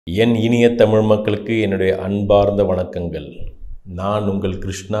என் இனிய தமிழ் மக்களுக்கு என்னுடைய அன்பார்ந்த வணக்கங்கள். நான் உங்கள்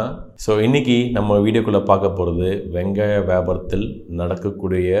கிருஷ்ணா. ஸோ இன்றைக்கி நம்ம வீடியோக்குள்ளே பார்க்க போகிறது வெங்காய வியாபாரத்தில்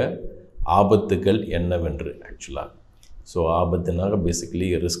நடக்கக்கூடிய ஆபத்துகள் என்னவென்று. So ஆபத்துனாக்க basically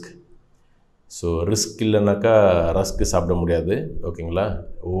risk. So risk இல்லைனாக்கா ரஸ்க்கு சாப்பிட முடியாது. ஓகேங்களா?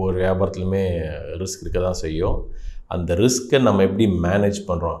 ஒவ்வொரு வியாபாரத்துலையுமே ரிஸ்க் இருக்க தான் செய்யும். அந்த ரிஸ்க்கை நம்ம எப்படி மேனேஜ்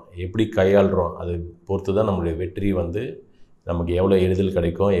பண்ணுறோம், எப்படி கையாளுறோம், அதை பொறுத்து தான் நம்மளுடைய வெற்றி நமக்கு எவ்வளோ எளிதில்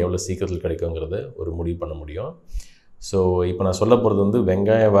கிடைக்கும், எவ்வளோ சீக்கிரத்தில் கிடைக்குங்கிறத ஒரு முடிவு பண்ண முடியும். ஸோ இப்போ நான் சொல்ல போகிறது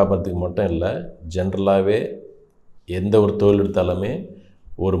வெங்காய வியாபாரத்துக்கு மட்டும் இல்லை, ஜென்ரலாகவே எந்த ஒரு தொழில் எடுத்தாலுமே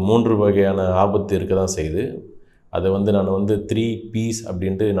ஒரு 3 வகையான ஆபத்து இருக்க தான் செய்யுது. அதை நான் 3 P's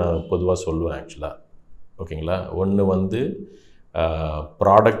அப்படின்ட்டு நான் பொதுவாக சொல்லுவேன் ஓகேங்களா? ஒன்று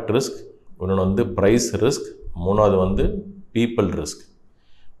ப்ராடக்ட் ரிஸ்க், இன்னொன்று ப்ரைஸ் ரிஸ்க், மூணாவது பீப்புள் ரிஸ்க்.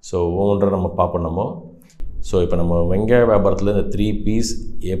 ஸோ ஒவ்வொன்றை நம்ம பார்ப்போம். ஸோ இப்போ நம்ம வெங்காய வியாபாரத்தில் இந்த 3 P's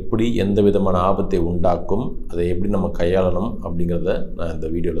எப்படி எந்த விதமான ஆபத்தை உண்டாக்கும், அதை எப்படி நம்ம கையாளணும் அப்படிங்கிறத நான் இந்த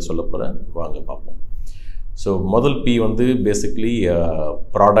வீடியோவில் சொல்ல போகிறேன். வாங்க பார்ப்போம். ஸோ முதல் P பேசிக்லி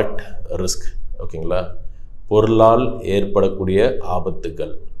ப்ராடக்ட் ரிஸ்க். ஓகேங்களா? பொருளால் ஏற்படக்கூடிய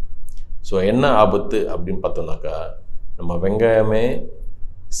ஆபத்துகள். ஸோ என்ன ஆபத்து அப்படின்னு பார்த்தோம்னாக்கா, நம்ம வெங்காயமே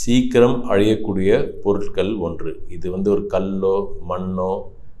சீக்கிரம் அழியக்கூடிய பொருட்கள் ஒன்று. இது ஒரு கல்லோ மண்ணோ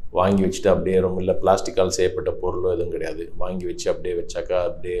வாங்கி வச்சுட்டு அப்படியே இல்லை பிளாஸ்டிக்கால் செய்யப்பட்ட பொருளோ எதுவும் கிடையாது. வாங்கி வச்சு அப்படியே வச்சாக்கா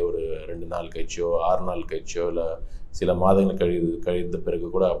அப்படியே ஒரு 2 நாள் கழிச்சோ 6 நாள் கழிச்சோ இல்லை சில மாதங்கள் கழிந்த பிறகு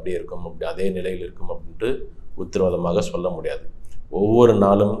கூட அப்படியே இருக்கும், அப்படி அதே நிலையில் இருக்கும் அப்படின்ட்டு உத்தரவாதமாக சொல்ல முடியாது. ஒவ்வொரு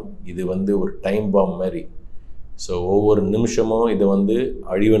நாளும் இது ஒரு டைம் பாம் மாதிரி. ஸோ ஒவ்வொரு நிமிஷமும் இதை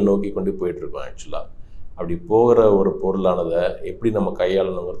அழிவை நோக்கி கொண்டு போயிட்டுருக்கோம். அப்படி போகிற ஒரு பொருளானதை எப்படி நம்ம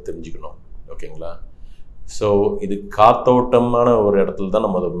கையாளணுங்கிறது தெரிஞ்சுக்கணும். ஓகேங்களா? ஸோ இது காத்தோட்டமான ஒரு இடத்துல தான்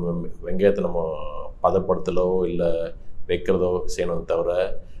நம்ம வெங்காயத்தை நம்ம பதப்படுத்தலோ இல்லை வைக்கிறதோ செய்யணும். தவிர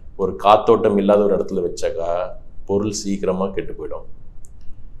ஒரு காத்தோட்டம் இல்லாத ஒரு இடத்துல வச்சாக்கா பொருள் சீக்கிரமாக கெட்டு போயிடும்.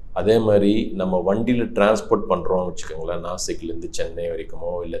 அதே மாதிரி நம்ம வண்டியில் டிரான்ஸ்போர்ட் பண்ணுறோம் வச்சுக்கோங்களேன், நாசிக்லேருந்து சென்னை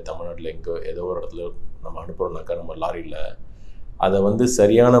வரைக்குமோ இல்லை தமிழ்நாட்டில் எங்கோ ஏதோ ஒரு இடத்துல நம்ம அனுப்புகிறோம்னாக்கா நம்ம லாரியில் அதை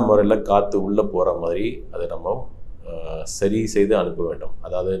சரியான முறையில் காற்று உள்ளே போகிற மாதிரி அதை நம்ம சரி செய்து அனுப்ப வேண்டும்.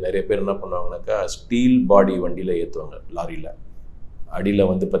 அதாவது நிறைய பேர் என்ன பண்ணுவாங்கனாக்கா, ஸ்டீல் பாடி வண்டியில் ஏற்றுவாங்க. லாரியில் அடியில்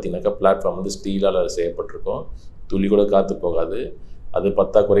பார்த்திங்கனாக்கா பிளாட்ஃபார்ம் ஸ்டீலால் செய்யப்பட்டிருக்கும், துளி கூட காற்று போகாது. அது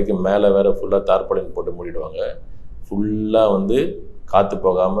பத்தாக்குறைக்கு மேலே வேறு ஃபுல்லாக தார்பாலின் போட்டு மூடிடுவாங்க. ஃபுல்லாக காற்று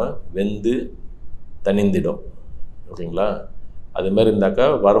போகாமல் வெந்து தணிந்திடும். ஓகேங்களா? அதுமாரி இருந்தாக்கா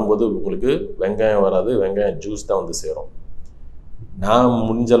வரும்போது உங்களுக்கு வெங்காயம் வராது, வெங்காயம் ஜூஸ் தான் சேரும். நான்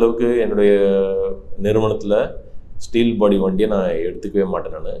முடிஞ்ச அளவுக்கு என்னுடைய நிறுவனத்தில் ஸ்டீல் பாடி வண்டியை நான் எடுத்துக்கவே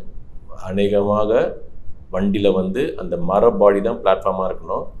மாட்டேன். நான் அநேகமாக வண்டியில் அந்த மர பாடி தான் பிளாட்ஃபார்மாக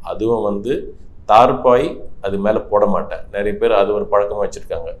இருக்கணும். அதுவும் தார்பாய் அது மேலே போட மாட்டேன். நிறைய பேர் அது ஒரு பழக்கமாக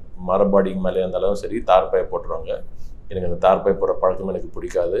வச்சுருக்காங்க. மரபாடிக்கு மேலே இருந்தாலும் சரி தார்பாயை போட்டுருவாங்க. எனக்கு அந்த தார்பாய் போடுற பழக்கம் எனக்கு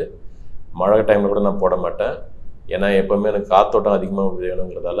பிடிக்காது. மழை டைமில் கூட நான் போட மாட்டேன். ஏன்னா எப்போவுமே எனக்கு காற்றோட்டம் அதிகமாக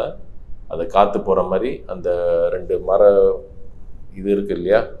வேணுங்கிறதால அதை காற்று போகிற மாதிரி அந்த 2 மர இது இருக்குது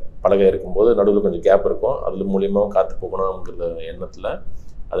இல்லையா, பலகை இருக்கும்போது நடுவில் கொஞ்சம் கேப் இருக்கும், அதில் மூலியமாக காற்று போகணுங்கிற எண்ணத்தில்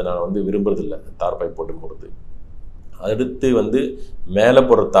அதை நான் விரும்புறதில்லை தார்பாய் போட்டு போடுறது. அடுத்து மேலே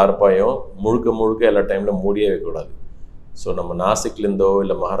போடுற தார்பாயும் முழுக்க எல்லா டைமில் மூடியே வைக்கக்கூடாது. ஸோ நம்ம நாசிக்லேருந்தோ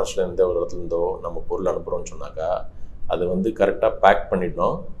இல்லை மகாராஷ்டிராலேருந்தோ ஒரு இடத்துலேருந்தோ நம்ம பொருள் அனுப்புகிறோம்னு சொன்னாக்கா அதை கரெக்டாக பேக்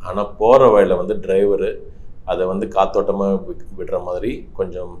பண்ணிடணும். ஆனால் போகிற வழியில் டிரைவரு அதை காத்தோட்டமாக விடுற மாதிரி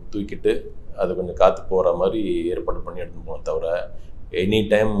கொஞ்சம் தூக்கிட்டு அது கொஞ்சம் காற்று போகிற மாதிரி ஏற்பாடு பண்ணி எடுத்துன்னு போகணும். தவிர எனி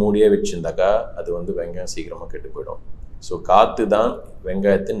டைம் மூடியே வச்சுருந்தாக்கா அது வெங்காயம் சீக்கிரமாக கெட்டு போயிடும். ஸோ காற்று தான்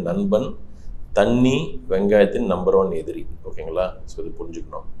வெங்காயத்தின் நண்பன், தண்ணி வெங்காயத்தின் நம்பர் 1 எதிரி. ஓகேங்களா? ஸோ இது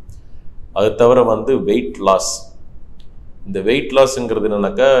புரிஞ்சுக்கணும். அது தவிர வெயிட் லாஸ். இந்த வெயிட் லாஸுங்கிறது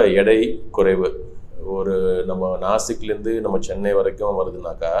என்னன்னாக்கா எடை குறைவு. ஒரு நம்ம நாசிக்லேருந்து நம்ம சென்னை வரைக்கும்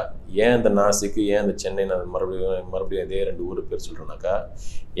வருதுனாக்கா, ஏன் இந்த நாசிக்கு ஏன் இந்த சென்னை நான் மறுபடியும் இதே 2 ஊர் பேர் சொல்கிறேன்னாக்கா,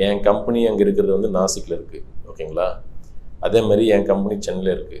 என் கம்பெனி அங்கே இருக்கிறது நாசிக்கில் இருக்குது. ஓகேங்களா? அதே மாதிரி என் கம்பெனி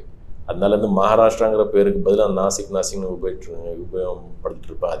சென்னையில் இருக்குது. அதனால மகாராஷ்டிராங்கிற பேருக்கு பதிலாக நாசிக்னு உபயோகப்படுத்திட்டு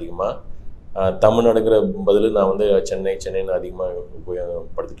இருப்பேன் அதிகமாக. தமிழ்நாடுங்கிற பதில் நான் சென்னைன்னு அதிகமாக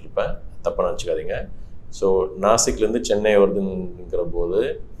உபயோகப்படுத்திட்டு இருப்பேன். தப்பாக நினச்சிக்காதீங்க. ஸோ நாசிக்லேருந்து சென்னை வருதுங்கிற போது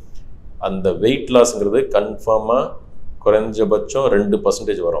அந்த வெயிட் லாஸுங்கிறது கன்ஃபார்மாக குறைஞ்சபட்சம்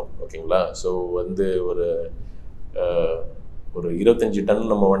 2% வரும். ஓகேங்களா? ஸோ ஒரு 25 டன்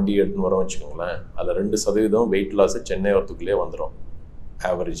நம்ம வண்டி எடுத்துன்னு வரோம் வச்சுக்கோங்களேன், அதில் 2% வெயிட் லாஸு சென்னை வரத்துக்குள்ளே வந்துடும்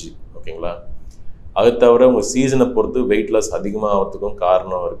ஆவரேஜ். ஓகேங்களா? அது தவிர உங்கள் சீசனை பொறுத்து வெயிட் லாஸ் அதிகமாக ஆகிறதுக்கும்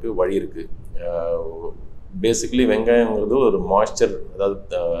காரணம் இருக்குது, வழி இருக்குது. பேசிக்கலி வெங்காயங்கிறது ஒரு மாய்ஸ்சர், அதாவது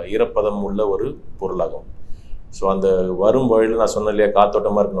ஈரப்பதம் உள்ள ஒரு பொருளாகும். ஸோ அந்த வரும் வழியில் நான் சொன்னேன் இல்லையா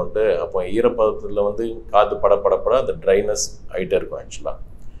காத்தோட்டமாக இருக்கணும்ட்டு, அப்போ ஈரப்பதத்தில் வந்து காற்று பட அந்த ட்ரைனஸ் ஆகிட்டே இருக்கும் ஆக்சுவலாக.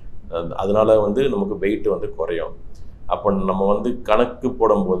 அதனால வந்து நமக்கு வெயிட் வந்து குறையும். அப்போ நம்ம வந்து கணக்கு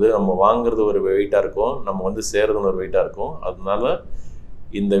போடும்போது நம்ம வாங்குறது ஒரு வெயிட்டாக இருக்கும், நம்ம வந்து சேர்றதுன்னு ஒரு வெயிட்டாக இருக்கும். அதனால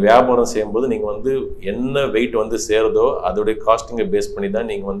இந்த வியாபாரம் செய்யும்போது நீங்கள் வந்து என்ன வெயிட் வந்து சேருதோ அதோடைய காஸ்டிங்கை பேஸ் பண்ணி தான்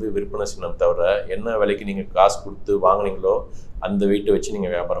நீங்கள் வந்து விற்பனை செய்யணும் தவிர, என்ன விலைக்கு நீங்கள் காசு கொடுத்து வாங்கினீங்களோ அந்த வெயிட்டை வச்சு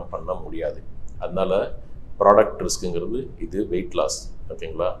நீங்கள் வியாபாரம் பண்ண முடியாது. அதனால ப்ராடக்ட் ரிஸ்க்குங்கிறது இது வெயிட் லாஸ்.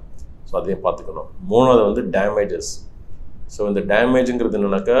 ஓகேங்களா? ஸோ அதையும் பார்த்துக்கணும். மூணாவது வந்து டேமேஜஸ். ஸோ இந்த டேமேஜுங்கிறது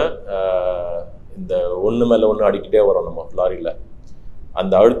என்னென்னாக்கா, இந்த ஒன்று மேலே ஒன்று அடிக்கிட்டே வரோம் நம்ம லாரியில்.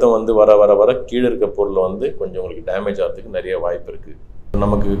 அந்த அழுத்தம் வந்து வர வர வர கீழே இருக்க பொருளை வந்து கொஞ்சம் உங்களுக்கு டேமேஜ் ஆகிறதுக்கு நிறைய வாய்ப்பு இருக்குது.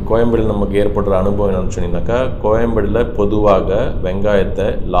 நமக்கு கோயம்பேடில் நமக்கு ஏற்படுற அனுபவம் என்னென்னு சொன்னீங்கன்னாக்கா, கோயம்பேடில் பொதுவாக வெங்காயத்தை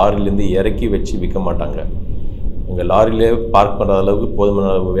லாரிலேருந்து இறக்கி வச்சு விற்க மாட்டாங்க. உங்கள் லாரியிலே பார்க் பண்ணுற அளவுக்கு போதுமான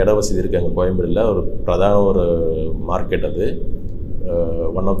இட வசதி இருக்குது அங்கே கோயம்பேடில். ஒரு பிரதான ஒரு மார்க்கெட் அது,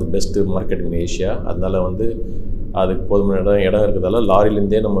 one of the best market in Asia. அதனால் வந்து அதுக்கு போதுமான இடம் இருக்கிறதால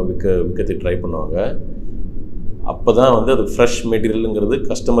லாரிலேருந்தே நம்ம விற்கிறதுக்கு ட்ரை பண்ணுவாங்க. அப்போ தான் வந்து அது ஃப்ரெஷ் மெட்டீரியலுங்கிறது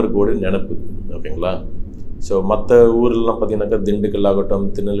கஸ்டமருக்கு கூட நினைப்பு. ஓகேங்களா? ஸோ மற்ற ஊர்லாம் பார்த்தீங்கன்னாக்கா, திண்டுக்கல் ஆகட்டும்,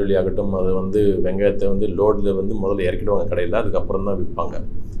 திருநெல்வேலி ஆகட்டும், அது வந்து வெங்காயத்தை வந்து லோடில் வந்து முதல்ல இறக்கிடுவாங்க கடையில், அதுக்கப்புறம் தான் விற்பாங்க.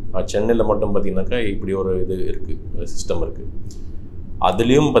 சென்னையில் மட்டும் பார்த்திங்கனாக்கா இப்படி ஒரு இது இருக்குது, சிஸ்டம் இருக்குது.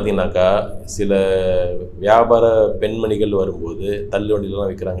 அதுலேயும் பார்த்திங்கனாக்கா சில வியாபார பெண்மணிகள் வரும்போது தள்ளு வண்டியிலலாம்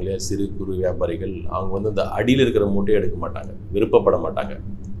விற்கிறாங்க இல்லையா, சிறு குறு வியாபாரிகள், அவங்க வந்து இந்த அடியில் இருக்கிற மூட்டையை எடுக்க மாட்டாங்க, விருப்பப்பட மாட்டாங்க.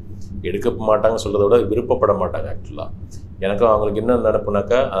 எடுக்க மாட்டாங்க சொல்கிறத விட விருப்பப்பட மாட்டாங்க ஆக்சுவலாக. எனக்கும் அவங்களுக்கு என்ன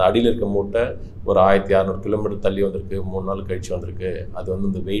நினைப்புனாக்கா, அது அடியில் இருக்க மூட்டை ஒரு 1600 கிலோமீட்டர் தள்ளி வந்திருக்கு, 3 நாள் கழித்து வந்திருக்கு, அது வந்து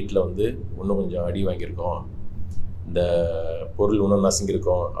இந்த வெயிட்டில் வந்து இன்னும் கொஞ்சம் அடி வாங்கியிருக்கோம், இந்த பொருள் இன்னும்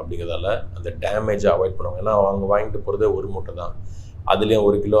நசுங்கியிருக்கோம் அப்படிங்கிறதால அந்த டேமேஜை அவாய்ட் பண்ணுவாங்க. ஏன்னா அவங்க வாங்கிட்டு போகிறதே ஒரு மூட்டை தான், அதுலேயும்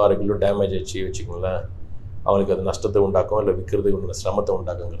 1 கிலோ 1/2 கிலோ டேமேஜ் ஆச்சு வச்சுக்கோங்களேன், அவங்களுக்கு அது நஷ்டத்தை உண்டாக்கும், இல்லை விற்கிறதுக்கு ஒன்று சிரமத்தை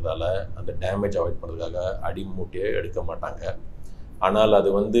உண்டாக்குங்கிறதால அந்த டேமேஜ் அவாய்ட் பண்ணுறதுக்காக அடி மூட்டையை எடுக்க மாட்டாங்க. ஆனால் அது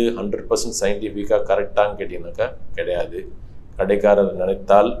வந்து 100% சயின்டிஃபிக்காக கரெக்டான்னு கேட்டிங்கனாக்கா கிடையாது. கடைக்காரர்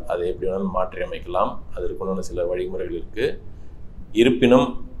நினைத்தால் அதை எப்படி வேணாலும் மாற்றி அமைக்கலாம், அதற்குன்னு சில வழிமுறைகள் இருக்குது. இருப்பினும்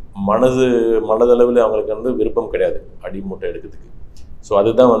மனதளவில் அவங்களுக்கு வந்து விருப்பம் கிடையாது அடி மூட்டை எடுக்கிறதுக்கு. ஸோ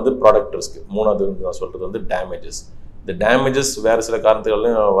அதுதான் வந்து ப்ராடக்ட் ரிஸ்க். மூணாவது வந்து நான் சொல்கிறது வந்து டேமேஜஸ். இந்த டேமேஜஸ் வேறு சில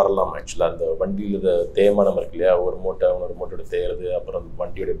காரணத்துகளையும் வரலாம் ஆக்சுவலாக. அந்த வண்டியில் இந்த தேய்மானம் இருக்கு இல்லையா, ஒரு மூட்டை இன்னொரு மூட்டையோட தேய்றது, அப்புறம்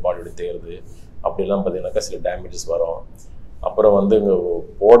வண்டியோடைய பாடியோட தேய்றது, அப்படிலாம் பார்த்தீங்கன்னாக்கா சில டேமேஜஸ் வரும். அப்புறம் வந்து இங்கே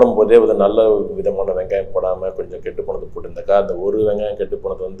போடும்போதே ஒரு நல்ல விதமான வெங்காயம் போடாமல் கொஞ்சம் கெட்டு போனது போட்டுருந்தாக்கா, அந்த ஒரு வெங்காயம் கெட்டு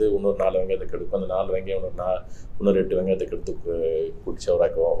போனது வந்து இன்னொரு 4 வெங்காயத்தை கெடுக்கும், அந்த 4 வெங்காயம் இன்னொரு 8 வெங்காயத்தை கெடுத்து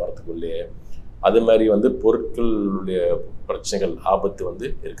குடிச்சவராக்குவோம் வரத்துக்குள்ளேயே. அது மாதிரி வந்து பொருட்களுடைய பிரச்சனைகள், ஆபத்து வந்து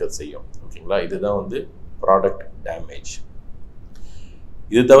இருக்கிறது செய்யும். ஓகேங்களா? இதுதான் வந்து ப்ராடக்ட் டேமேஜ்.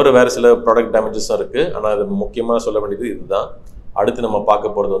 இது தவிர வேறு சில ப்ராடக்ட் டேமேஜஸும் இருக்குது, ஆனால் அது முக்கியமாக சொல்ல வேண்டியது இதுதான். அடுத்து நம்ம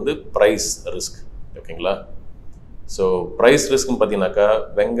பார்க்க போகிறது வந்து ப்ரைஸ் ரிஸ்க். ஓகேங்களா? ஸோ ப்ரைஸ் ரிஸ்க்னு பார்த்தீங்கன்னாக்கா,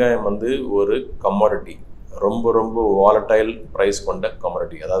 வெங்காயம் வந்து ஒரு கமாடிட்டி, ரொம்ப ரொம்ப வாலட்டைல் ப்ரைஸ் கொண்ட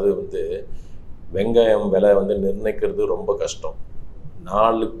கமாடிட்டி. அதாவது வந்து வெங்காயம் விலை வந்து நிர்ணயிக்கிறது ரொம்ப கஷ்டம்.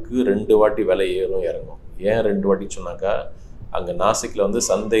 நாளுக்கு 2 வாட்டி விலை ஏறும் இறங்கும். ஏன் 2 வாட்டி சொன்னாக்கா, அங்கே நாசிக்கில் வந்து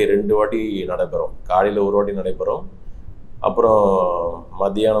சந்தை 2 வாட்டி நடைபெறும். காலையில் ஒரு வாட்டி நடைபெறும், அப்புறம்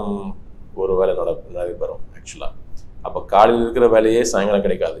மத்தியானம் ஒரு வேலை நடைபெறும் ஆக்சுவலாக. அப்போ காலையில் இருக்கிற வேலையே சாயங்காலம்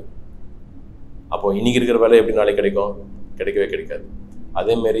கிடைக்காது. அப்போது இன்றைக்கி இருக்கிற வேலை எப்படி நாளைக்கு கிடைக்கும்? கிடைக்கவே கிடைக்காது.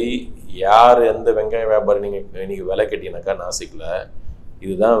 அதேமாரி யார் எந்த வெங்காய வியாபாரி நீங்கள் இன்றைக்கி விலை கேட்டிங்கனாக்கா, நாசிக்கில்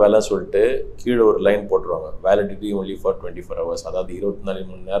இதுதான் விலை சொல்லிட்டு கீழே ஒரு லைன் போட்டுருவாங்க, வேலிடிட்டி ஒன்லி ஃபார் 24 hours, அதாவது 24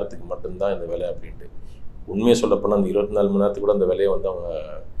 மணி நேரத்துக்கு மட்டும்தான் இந்த விலை அப்படின்ட்டு. உண்மையை சொல்லப்போனால் அந்த 24 மணி நேரத்துக்கு கூட அந்த விலையை வந்து அவங்க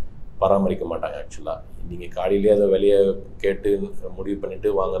பராமரிக்க மாட்டாங்க ஆக்சுவலாக. நீங்கள் காலையிலேயே அதை விலையை கேட்டு முடிவு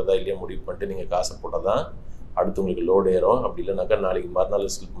பண்ணிவிட்டு வாங்குறதா இல்லையா முடிவு பண்ணிட்டு நீங்கள் காசை போட்டால் தான் அடுத்து உங்களுக்கு லோடு ஏறும். அப்படி இல்லைனாக்கா நாளைக்கு மறுநாள்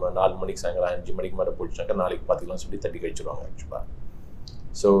 4 மணிக்கு சாயங்காலம் 5 மணிக்கு மேலே போயிடுச்சுனாக்கா நாளைக்கு பார்த்துக்கலாம் சொல்லி தட்டி கழிச்சிடுவாங்க ஆக்சுவலாக.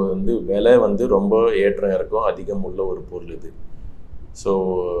 ஸோ வந்து விலை வந்து ரொம்ப ஏற்றம் இறக்கும் அதிகம் உள்ள ஒரு பொருள் இது. ஸோ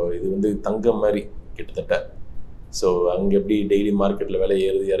இது வந்து தங்கம் மாதிரி கிட்டத்தட்ட. ஸோ அங்கே எப்படி டெய்லி மார்க்கெட்டில் விலை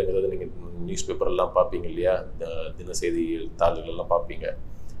ஏறுது இறங்குறது நீங்கள் நியூஸ் பேப்பர்லாம் பார்ப்பீங்க இல்லையா, தினசெய்தி தாள்களெல்லாம் பார்ப்பீங்க.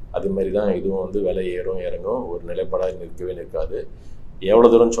 அது மாதிரி தான் இதுவும் வந்து விலை ஏறும் இறங்கும், ஒரு நிலைப்பாடாக நிற்கவே நிற்காது. எவ்வளோ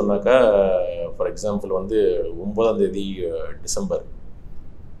தூரம்னு சொன்னாக்கா, ஃபார் எக்ஸாம்பிள் வந்து 9ஆம் தேதி டிசம்பர்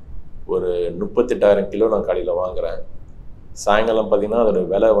ஒரு 38,000 கிலோ நான் காலையில் வாங்குகிறேன். சாயங்காலம் பார்த்திங்கன்னா அதோடய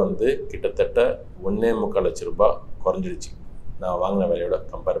விலை வந்து கிட்டத்தட்ட 1.25 லட்ச ரூபாய் குறைஞ்சிடுச்சு நான் வாங்கின விலையோட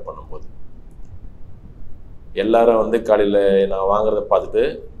கம்பேர் பண்ணும்போது. எல்லாரும் வந்து காலையில் நான் வாங்குறத பார்த்துட்டு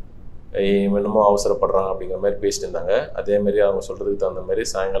என்னமோ அவசரப்படுறான் அப்படிங்கிற மாதிரி பேசிட்டு இருந்தாங்க. அதேமாரி அவங்க சொல்கிறதுக்கு தகுந்த மாதிரி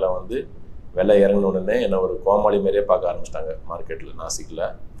சாயங்காலம் வந்து விலை இறங்கின உடனே என்னை ஒரு கோமாளி மாதிரியே பார்க்க ஆரம்பிச்சிட்டாங்க மார்க்கெட்டில், நாசிக்கில்.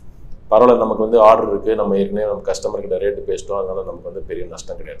 பரவாயில்ல, நமக்கு வந்து ஆர்டர் இருக்குது, நம்ம ஏற்கனவே நம்ம கஸ்டமர்கிட்ட ரேட்டு பேசிட்டோம், அதனால் நமக்கு வந்து பெரிய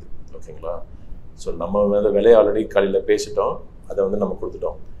நஷ்டம் கிடையாது. ஓகேங்களா? ஸோ நம்ம வந்து விலையை ஆல்ரெடி காலையில் பேசிட்டோம், அதை வந்து நம்ம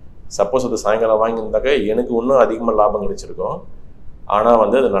கொடுத்துட்டோம். சப்போஸ் அது சாயங்காலம் வாங்கியிருந்தாக்க எனக்கு இன்னும் அதிகமாக லாபம் கிடைச்சிருக்கும். ஆனால்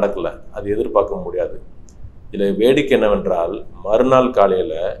வந்து அது நடக்கலை, அது எதிர்பார்க்க முடியாது. இதில் வேடிக்கை என்னவென்றால் மறுநாள்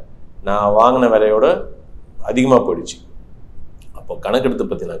காலையில் நான் வாங்கின விலையோட அதிகமாக போயிடுச்சு. அப்போ கணக்கெடுத்து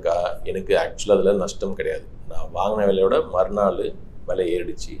பார்த்தினாக்கா எனக்கு ஆக்சுவலாக அதில் நஷ்டம் கிடையாது. நான் வாங்கின விலையோட மறுநாள் விலை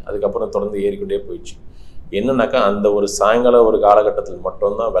ஏறிடுச்சு, அதுக்கப்புறம் தொடர்ந்து ஏறிக்கொண்டே போயிடுச்சு. என்னன்னாக்கா அந்த ஒரு சாயங்காலம் ஒரு காலகட்டத்தில்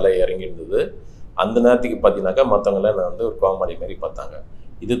மட்டும்தான் விலை இறங்கி இருந்தது. அந்த நேரத்துக்கு பார்த்தீங்கன்னாக்கா மற்றவங்களாம் நான் வந்து ஒரு கோமாளி மாதிரி பார்த்தாங்க.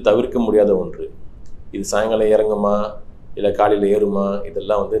 இது தவிர்க்க முடியாத ஒன்று. இது சாயங்காலம் இறங்குமா இல்லை காலையில் ஏறுமா,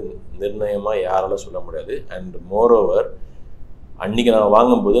 இதெல்லாம் வந்து நிர்ணயமாக யாராலும் சொல்ல முடியாது. அண்ட் மோரோவர் அன்றைக்கி நான்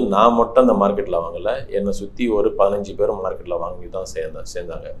வாங்கும்போது நான் மட்டும் அந்த மார்க்கெட்டில் வாங்கலை, என்னை சுற்றி ஒரு 15 பேரும் மார்க்கெட்டில் வாங்கி தான்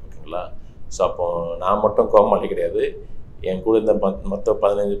சேர்ந்தாங்க. ஓகேங்களா? ஸோ அப்போ நான் மட்டும் கோமாளி கிடையாது, என் கூட இந்த மற்ற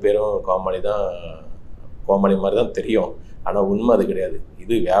 15 பேரும் கோமாளி மாதிரி தான் தெரியும். ஆனால் உண்மை அது கிடையாது.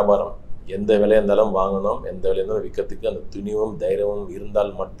 இது வியாபாரம். எந்த விலையாக இருந்தாலும் வாங்கணும், எந்த விலையாக இருந்தாலும் விற்கிறதுக்கு அந்த துணிவும் தைரியமும்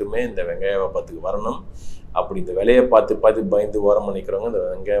இருந்தால் மட்டுமே இந்த வெங்காய வியாபாரத்துக்கு வரணும். அப்படி இந்த விலையை பார்த்து பயந்து ஓரம் பண்ணிக்கிறவங்க இந்த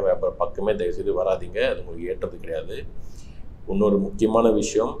வெங்காய வியாபாரம் பக்கமே தயவுசெய்து வராதிங்க, அது உங்களுக்கு ஏற்றது கிடையாது. இன்னொரு முக்கியமான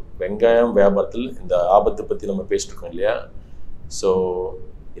விஷயம், வெங்காயம் வியாபாரத்தில் இந்த ஆபத்தை பற்றி நம்ம பேசிட்டு இருக்கோம் இல்லையா? ஸோ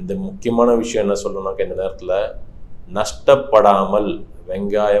இந்த முக்கியமான விஷயம் என்ன சொல்லணும்னாக்கா, இந்த நேரத்தில் நஷ்டப்படாமல்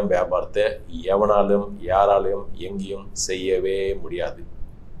வெங்காயம் வியாபாரத்தை எவனாலும் யாராலையும் எங்கேயும் செய்யவே முடியாது.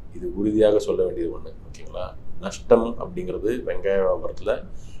 இது உறுதியாக சொல்ல வேண்டியது ஒன்று. ஓகேங்களா? நஷ்டம் அப்படிங்கிறது வெங்காய வியாபாரத்தில்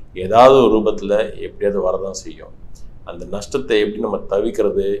ஏதாவது ஒரு ரூபத்தில் எப்படியாவது வரதான் செய்யும். அந்த நஷ்டத்தை எப்படி நம்ம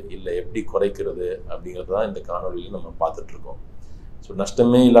தவிர்க்கிறது இல்லை எப்படி குறைக்கிறது அப்படிங்கிறது தான் இந்த காணொலியில் நம்ம பார்த்துட்ருக்கோம். ஸோ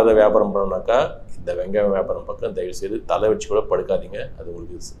நஷ்டமே இல்லாத வியாபாரம் பண்ணோம்னாக்கா இந்த வெங்காய வியாபாரம் பக்கம் தயவுசெய்து தலை வச்சு கூட படுக்காதீங்க, அது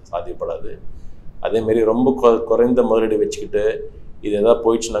உங்களுக்கு சாத்தியப்படாது. அதேமாரி ரொம்ப குறைந்த முதலீடு வச்சுக்கிட்டு இது எதாவது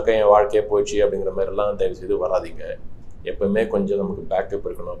போயிடுச்சுனாக்கா என் வாழ்க்கையே போயிடுச்சு அப்படிங்கிற மாதிரிலாம் தயவுசெய்து வராதிங்க. எப்போவுமே கொஞ்சம் நமக்கு பேக்கப்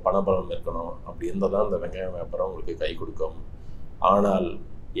இருக்கணும், பணபலம் இருக்கணும். அப்படி இருந்தால் தான் இந்த வெங்காய வியாபாரம் உங்களுக்கு கை கொடுக்கும். ஆனால்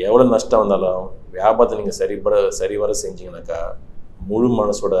எவ்வளோ நஷ்டம் வந்தாலும் வியாபாரத்தை நீங்கள் சரிவர செஞ்சீங்கன்னாக்கா, முழு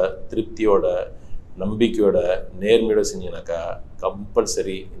மனசோட திருப்தியோட நம்பிக்கையோட நேர்மையோட செஞ்சீங்கன்னாக்கா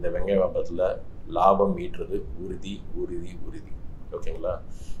கம்பல்சரி இந்த வெங்காய வியாபாரத்தில் லாபம் ஈட்டுறது உறுதி. ஓகேங்களா?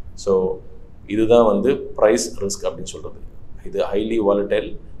 ஸோ இதுதான் வந்து ப்ரைஸ் ரிஸ்க் அப்படின்னு சொல்கிறது. இது ஹைலி வாலடைல்,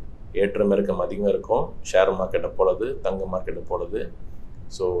 ஏற்றம் இறக்கம் அதிகமாக இருக்கும். ஷேர் மார்க்கெட்டை போலது, தங்க மார்க்கெட்டை போலது.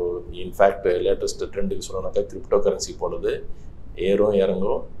 ஸோ இன்ஃபேக்ட் லேட்டஸ்ட் ட்ரெண்டுக்கு சொல்லணும்னாக்கா கிரிப்டோ கரன்சி போலது, ஏறும்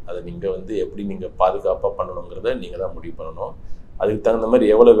இறங்கும். அதை நீங்கள் வந்து எப்படி நீங்கள் பாதுகாப்பாக பண்ணணுங்கிறத நீங்கள் தான் முடிவு பண்ணணும். அதுக்கு தகுந்த மாதிரி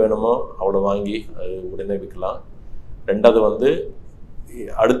எவ்வளோ வேணுமோ அவ்வளோ வாங்கி அது உடனே விற்கலாம். ரெண்டாவது வந்து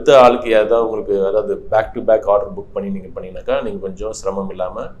அடுத்த ஆளுக்கு அதாவது back to back order book பண்ணி நீங்கள் பண்ணிங்கனாக்கா நீங்கள் கொஞ்சம் சிரமம்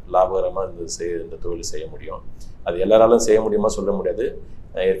இல்லாமல் லாபகரமாக இந்த தொழில் செய்ய முடியும். அது எல்லாராலும் செய்ய முடியுமா சொல்ல முடியாது.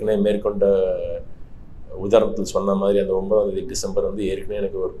 ஏற்கனவே மேற்கொண்ட உதாரணத்தில் சொன்ன மாதிரி அந்த 9ஆம் தேதி டிசம்பர் வந்து ஏற்கனவே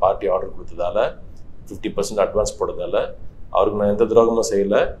எனக்கு ஒரு பார்ட்டி ஆர்டர் கொடுத்ததால 50% அட்வான்ஸ் போட்டதால அவருக்கு நான் எந்த துரோகமும்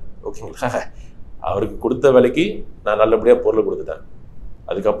செய்யலை. ஓகேங்களா? அவருக்கு கொடுத்த விலைக்கு நான் நல்லபடியாக பொருளை கொடுத்துட்டேன்.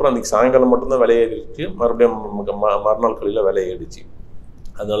 அதுக்கப்புறம் அன்றைக்கி சாயங்காலம் மட்டும்தான் விலை ஏறிடுச்சு, மறுபடியும் மறுநாள் காலையில் விலை ஏறிடுச்சு.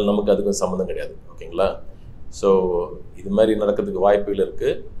 அதனால் நமக்கு அதுக்கும் சம்மந்தம் கிடையாது. ஓகேங்களா? ஸோ இது மாதிரி நடக்கிறதுக்கு வாய்ப்புகள்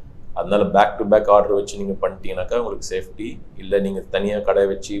இருக்குது. அதனால் பேக் டு பேக் ஆர்டர் வச்சு நீங்கள் பண்ணிட்டீங்கன்னாக்கா உங்களுக்கு சேஃப்டி. இல்லை நீங்கள் தனியாக கடை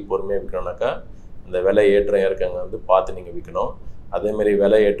வச்சு பொறுமையாக விற்கணும்னாக்கா அந்த விலை ஏற்ற இறக்கங்க வந்து பார்த்து நீங்கள் விற்கணும். அதேமாரி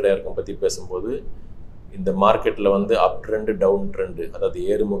விலை ஏற்ற இறக்கம் பற்றி பேசும்போது இந்த மார்க்கெட்டில் வந்து அப் ட்ரெண்டு டவுன் ட்ரெண்டு, அதாவது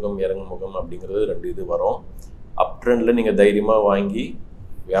ஏறுமுகம் இறங்குமுகம் அப்படிங்கிறது 2 இது வரும். அப் ட்ரெண்டில் நீங்கள் தைரியமாக வாங்கி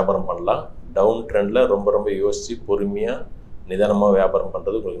வியாபாரம் பண்ணலாம். டவுன் ட்ரெண்டில் ரொம்ப யோசித்து பொறுமையாக நிதானமாக வியாபாரம்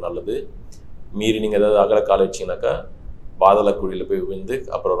பண்ணுறது உங்களுக்கு நல்லது. மீறி நீங்கள் ஏதாவது அகல கால வச்சிங்கனாக்கா பாதாள குழியில் போய் விழுந்து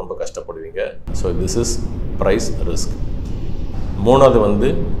அப்புறம் ரொம்ப கஷ்டப்படுவீங்க. So this is price risk. மூணாவது வந்து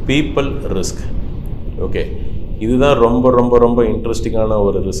பீப்புள் ரிஸ்க். ஓகே, இதுதான் ரொம்ப இன்ட்ரெஸ்டிங்கான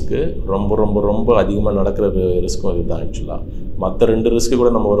ஒரு ரிஸ்க்கு. ரொம்ப அதிகமாக நடக்கிற ரிஸ்க்கும் இதுதான். ஆக்சுவலாக மற்ற 2 ரிஸ்க்கு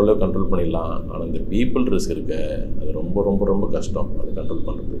கூட நம்ம ஓரளவு கண்ட்ரோல் பண்ணிடலாம். ஆனால் இந்த பீப்புள் ரிஸ்க் இருக்க அது ரொம்ப கஷ்டம் அது கண்ட்ரோல்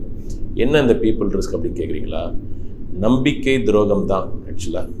பண்ணுறது. என்ன இந்த பீப்புள் ரிஸ்க் அப்படின்னு கேட்குறீங்களா? நம்பிக்கை துரோகம் தான்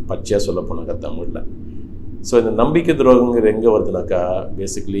ஆக்சுவலாக பச்சையாக சொல்ல போனாக்கா தமிழில். ஸோ இந்த நம்பிக்கை துரோகங்கிறது எங்கே வருதுனாக்கா,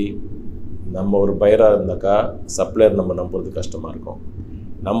 பேசிக்கலி நம்ம ஒரு பையராக இருந்தாக்கா சப்ளையர் நம்ம நம்புறது கஷ்டமாக இருக்கும்.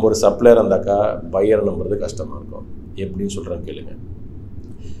 நம்ம ஒரு சப்ளையர் இருந்தாக்கா பையரை நம்புறது கஷ்டமாக இருக்கும். எப்படின்னு சொல்கிறேன் கேளுங்க.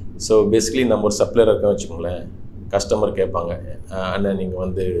 ஸோ பேசிக்கலி நம்ம ஒரு சப்ளையர் இருக்கோம் வச்சுக்கோங்களேன், கஸ்டமர் கேட்பாங்க, அண்ணா நீங்கள்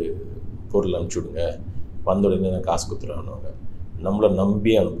வந்து பொருள் அனுப்பிச்சுடுங்க, வந்த உடனே நான் காசு கொடுத்துருவானுவாங்க. நம்மளை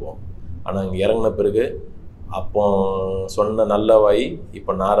நம்பி அனுப்புவோம். ஆனால் இங்கே இறங்கின பிறகு அப்போ சொன்ன நல்ல வாய்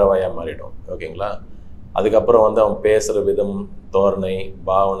இப்போ நார வாயாக மாறிடும். ஓகேங்களா? அதுக்கப்புறம் வந்து அவன் பேசுகிற விதம், தோரணை,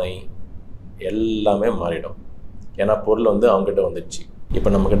 பாவனை எல்லாமே மாறிடும். ஏன்னா பொருள் வந்து அவங்ககிட்ட வந்துடுச்சு. இப்போ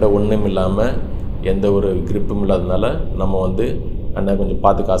நம்மக்கிட்ட ஒன்றும் இல்லாமல் எந்த ஒரு கிரிப்பும் இல்லாததுனால நம்ம வந்து அண்ணா கொஞ்சம்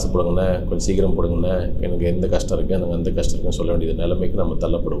பார்த்து காசு போடுங்கண்ணே, கொஞ்சம் சீக்கிரம் போடுங்கண்ணே, எனக்கு எந்த கஷ்டம் இருக்குது, எனக்கு அந்த கஷ்டம் இருக்குன்னு சொல்ல வேண்டியது நிலைமைக்கு நம்ம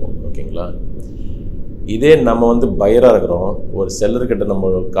தள்ளப்படுவோம். ஓகேங்களா? இதே நம்ம வந்து பையராக இருக்கிறோம், ஒரு செல்லர்கிட்ட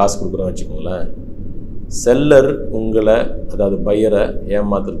நம்ம காசு கொடுக்குறோம் வச்சுக்கோங்களேன், செல்லர் உங்களை அதாவது பையரை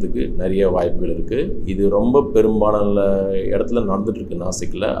ஏமாத்துறதுக்கு நிறைய வாய்ப்புகள் இருக்குது. இது ரொம்ப பெரும்பாலான இடத்துல நடந்துகிட்ருக்கு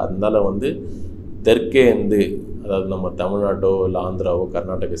நாசிக்கில். அதனால வந்து தெற்கே இருந்து அதாவது நம்ம தமிழ்நாட்டோ இல்லை ஆந்திராவோ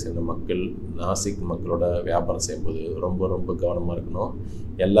கர்நாடகா சேர்ந்த மக்கள் நாசிக் மக்களோட வியாபாரம் செய்யும்போது ரொம்ப ரொம்ப கவனமாக இருக்கணும்.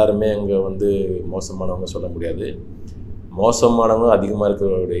 எல்லாருமே அங்கே வந்து மோசமானவங்க சொல்ல முடியாது. மோசமானவங்க அதிகமாக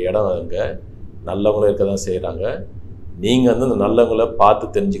இருக்கிற இடம் அங்கே நல்லவங்களும் இருக்க தான் செய்கிறாங்க. நீங்கள் வந்து அந்த நல்லவங்களை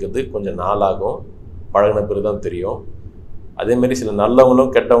பார்த்து தெரிஞ்சுக்கிறது கொஞ்சம் நாளாகும், பழகின பிறகு தான் தெரியும். அதேமாரி சில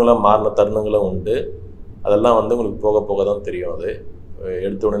நல்லவங்களும் கெட்டவங்களாம் மாறின தருணங்களும் உண்டு. அதெல்லாம் வந்து உங்களுக்கு போக போக தான் தெரியும். அது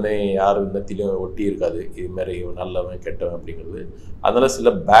எடுத்த உடனே யார் இன்னத்திலையும் ஒட்டி இருக்காது இதுமாரி நல்லவன் கெட்டவன் அப்படிங்கிறது. அதனால் சில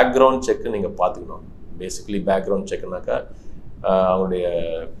பேக்ரவுண்ட் செக்கு நீங்கள் பார்த்துக்கணும். பேசிக்கலி பேக்ரவுண்ட் செக்குனாக்கா அவங்களுடைய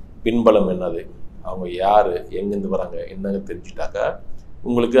பின்பலம் என்னது, அவங்க யார், எங்கேருந்து வராங்க என்னங்க தெரிஞ்சுட்டாக்கா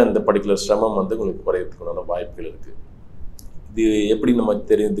உங்களுக்கு அந்த பர்டிகுலர் சிரமம் வந்து உங்களுக்கு குறையறதுக்குண்டான வாய்ப்புகள் இருக்குது. இது எப்படி நம்ம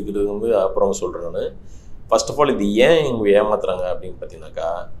தெரிஞ்சுக்கிறது வந்து அப்புறம் சொல்கிறேன் நான். ஃபர்ஸ்ட் ஆஃப் ஆல் இது ஏன் இவங்க ஏமாத்துறாங்க அப்படின்னு பார்த்தீங்கன்னாக்கா,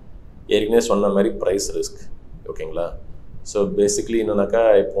 ஏற்கனவே சொன்ன மாதிரி ப்ரைஸ் ரிஸ்க். ஓகேங்களா? ஸோ பேசிக்கலி என்னன்னாக்கா,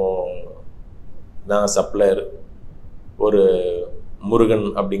 இப்போது நான் சப்ளையர் ஒரு முருகன்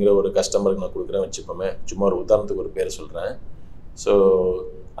அப்படிங்கிற ஒரு கஸ்டமருக்கு நான் கொடுக்குறேன் வச்சுப்போமே, சும்மா ஒரு உதாரணத்துக்கு ஒரு பேர் சொல்கிறேன். ஸோ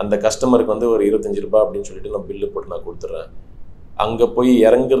அந்த கஸ்டமருக்கு வந்து ஒரு 25 ரூபாய் அப்படின்னு சொல்லிட்டு நான் பில்லு போட்டு நான் கொடுத்துட்றேன். அங்கே போய்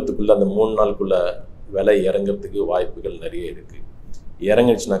இறங்குறதுக்குள்ளே அந்த 3 நாளுக்குள்ளே விலை இறங்கிறதுக்கு வாய்ப்புகள் நிறைய இருக்குது.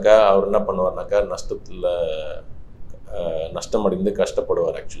 இறங்கிடுச்சுனாக்கா அவர் என்ன பண்ணுவார்னாக்கா நஷ்டம் அடைந்து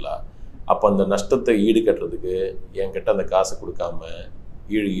கஷ்டப்படுவார் ஆக்சுவலாக. அப்போ அந்த நஷ்டத்தை ஈடு கட்டுறதுக்கு என்கிட்ட அந்த காசை கொடுக்காம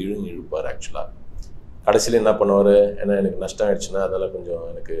இழுன்னு இழுப்பார் ஆக்சுவலாக. கடைசியில் என்ன பண்ணுவார், ஏன்னா எனக்கு நஷ்டம் ஆகிடுச்சுன்னா அதெல்லாம் கொஞ்சம்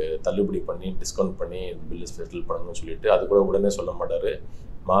எனக்கு தள்ளுபடி பண்ணி டிஸ்கவுண்ட் பண்ணி பில்லு செட்டில் பண்ணணும்னு சொல்லிட்டு அது கூட உடனே சொல்ல மாட்டார்.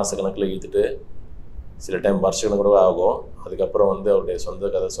 மாத கணக்கில் இழுத்துட்டு சில டைம் வருஷக்கணக்கு கூட ஆகும். அதுக்கப்புறம் வந்து அவருடைய சொந்த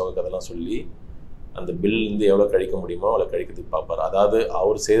கதை சோக கதைலாம் சொல்லி அந்த பில்லேருந்து எவ்வளோ கழிக்க முடியுமோ அவ்வளோ கழிக்கிறதுக்கு பார்ப்பார். அதாவது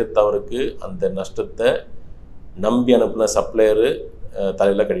அவர் செய்த தவறுக்கு அந்த நஷ்டத்தை நம்பி அனுப்பின சப்ளையரு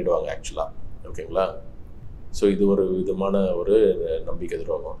தலையில் கட்டிடுவாங்க ஆக்சுவலாக. ஓகேங்களா? ஸோ இது ஒரு விதமான ஒரு நம்பிக்கை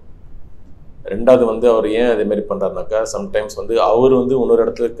துரோகம். ரெண்டாவது வந்து அவர் ஏன் அதேமாரி பண்ணுறாருனாக்கா, சம்டைம்ஸ் வந்து அவர் வந்து இன்னொரு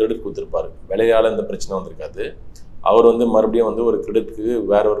இடத்துல கிரெடிட் கொடுத்துருப்பார். விலையால் இந்த பிரச்சனை வந்திருக்காது. அவர் வந்து மறுபடியும் வந்து ஒரு கிரெடிட்க்கு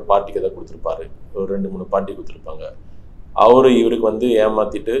வேற ஒரு பார்ட்டிக்கு எதாவது கொடுத்துருப்பாரு. ஒரு 2-3 பார்ட்டி கொடுத்துருப்பாங்க. அவர் இவருக்கு வந்து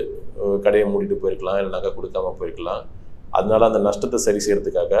ஏமாற்றிட்டு கடையை மூடிட்டு போயிருக்கலாம், இல்லைனாக்கா கொடுக்காம போயிருக்கலாம். அதனால அந்த நஷ்டத்தை சரி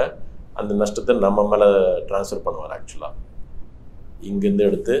செய்கிறதுக்காக அந்த நஷ்டத்தை நம்ம மேலே ட்ரான்ஸ்ஃபர் பண்ணுவார் ஆக்சுவலாக. இங்கேருந்து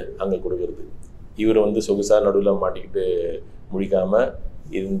எடுத்து அங்கே கொடுக்குறது. இவர் வந்து சொகுசாக நடுவில் மாட்டிக்கிட்டு முழிக்காமல்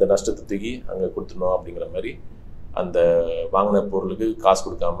இந்த நஷ்டத்தை தூக்கி அங்கே கொடுத்துடணும் அப்படிங்கிற மாதிரி அந்த வாங்கின பொருளுக்கு காசு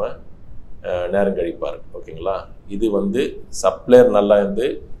கொடுக்காம நேரம் கழிப்பார். ஓகேங்களா? இது வந்து சப்ளையர் நல்லா இருந்து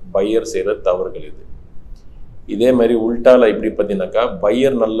பையர் செய்கிற தவறுகள் இது. இதே மாதிரி உல்டாவில் எப்படி பார்த்தீங்கன்னாக்கா,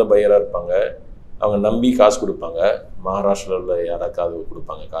 பையர் நல்ல பையராக இருப்பாங்க, அவங்க நம்பி காசு கொடுப்பாங்க. மகாராஷ்டிராவில் யாராக்காவது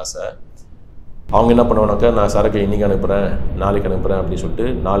கொடுப்பாங்க காசை. அவங்க என்ன பண்ணுவானாக்கா, நான் சரக்கு இன்றைக்கி அனுப்புகிறேன் நாளைக்கு அனுப்புகிறேன் அப்படின்னு சொல்லிட்டு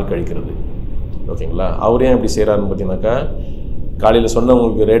நாள் கழிக்கிறது. ஓகேங்களா? அவர் ஏன் இப்படி செய்கிறாருன்னு பார்த்தீங்கன்னாக்கா, காலையில்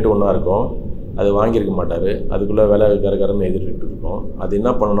சொன்னவங்களுக்கு ரேட்டு ஒன்றா இருக்கும், அது வாங்கியிருக்க மாட்டார். அதுக்குள்ளே விலை கரகரன்னு எதிர்க்கிட்டு இருக்கும். அது என்ன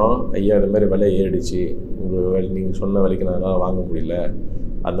பண்ணணும், ஐயா இதுமாரி விலை ஏறிடுச்சு, உங்கள் நீங்கள் சொன்ன விலைக்கு நான் வாங்க முடியல,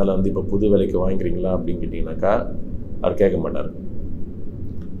 அதனால் வந்து இப்போ புது விலைக்கு வாங்கிக்கிறீங்களா அப்படின்னு கேட்டிங்கனாக்கா அவர் கேட்க மாட்டார்.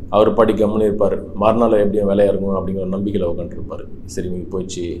 அவர் பாட்டி கம்முன்னு இருப்பார். மறுநாள் எப்படியும் விலை இறங்கும் அப்படிங்கிற நம்பிக்கையில் உட்காந்துருப்பார். சரி நீங்கள்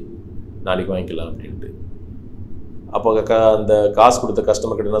போயிடுச்சு நாளைக்கு வாங்கிக்கலாம் அப்படின்ட்டு. அப்போ அந்த காசு கொடுத்த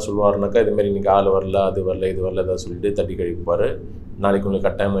கஸ்டமர்கிட்ட என்ன சொல்லுவாருனாக்கா, இதுமாரி இன்றைக்கி ஆள் வரல, அது வரல, இது வரல, ஏதாவது சொல்லிட்டு தட்டி கழிப்பார். நாளைக்கு உங்களுக்கு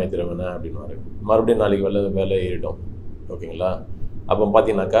கட்டாயம் வாங்கி தருவேண்ணே அப்படின்வாரு. மறுபடியும் நாளைக்கு விலை ஏறிடும். ஓகேங்களா? அப்போ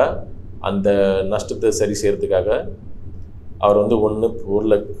பார்த்தீங்கன்னாக்கா அந்த நஷ்டத்தை சரி செய்கிறதுக்காக அவர் வந்து ஒன்று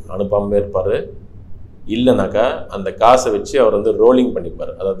ஊரில் அனுப்பாமல் இருப்பார், இல்லைனாக்கா அந்த காசை வச்சு அவர் வந்து ரோலிங்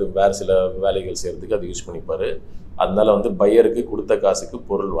பண்ணிப்பார். அதாவது வேறு சில வேலைகள் செய்கிறதுக்கு அது யூஸ் பண்ணிப்பார். அதனால வந்து பையருக்கு கொடுத்த காசுக்கு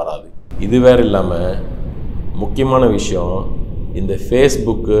பொருள் வராது. இது வேறு இல்லாமல் முக்கியமான விஷயம், இந்த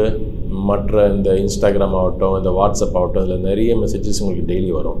ஃபேஸ்புக்கு மற்ற இந்த இன்ஸ்டாகிராம் ஆகட்டும், இந்த வாட்ஸ்அப் ஆகட்டும், இதில் நிறைய மெசேஜஸ் உங்களுக்கு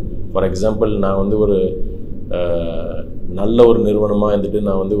டெய்லி வரும். ஃபார் எக்ஸாம்பிள், நான் வந்து ஒரு நல்ல ஒரு நிறுவனமாக இருந்துட்டு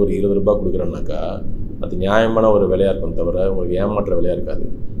நான் வந்து ஒரு 20 ரூபாய் கொடுக்குறேன்னாக்கா அது நியாயமான ஒரு விலையாக இருக்கும், தவிர உங்களுக்கு ஏமாற்ற விலையாக இருக்காது.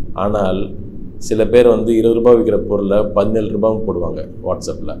 ஆனால் சில பேர் வந்து 20 ரூபாய் விற்கிற பொருளை 17 ரூபாயும் போடுவாங்க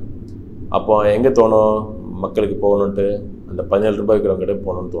வாட்ஸ்அப்பில். அப்போ எங்கே தோணும் மக்களுக்கு போகணுன்ட்டு, அந்த 17 ரூபாய் விற்கிறவங்ககிட்ட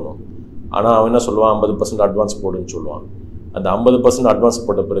போகணுன்னு தோணும். ஆனால் அவன் என்ன சொல்லுவான், 50% அட்வான்ஸ் போடுன்னு சொல்லுவான். அந்த 50% அட்வான்ஸ்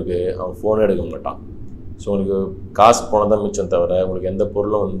போட்ட பிறகு அவன் ஃபோனே எடுக்க மாட்டான். ஸோ உங்களுக்கு காசு போனதான் மிச்சம், தவிர உங்களுக்கு எந்த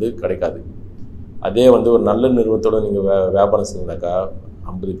பொருளும் வந்து கிடைக்காது. அதே வந்து ஒரு நல்ல நிறுவனத்தோடு நீங்கள் வியாபாரம் செஞ்சீங்கன்னாக்கா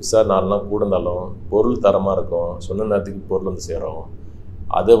 50 பைசா 4 நாள் கூட இருந்தாலும் பொருள் தரமாக இருக்கும், சொன்ன நேரத்துக்கு பொருள் வந்து சேரும்.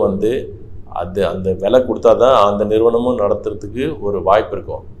 அதை வந்து அந்த விலை கொடுத்தா தான் அந்த நிறுவனமும் நடத்துறதுக்கு ஒரு வாய்ப்பு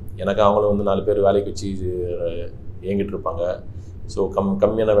இருக்கும். எனக்கு அவங்கள வந்து 4 பேர் வேலைக்கு வச்சு இயங்கிட்டு இருப்பாங்க. ஸோ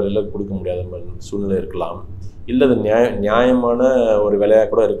கம்மியான விலையில் கொடுக்க முடியாத சூழ்நிலை இருக்கலாம். இல்லை அது நியாயமான ஒரு விலையாக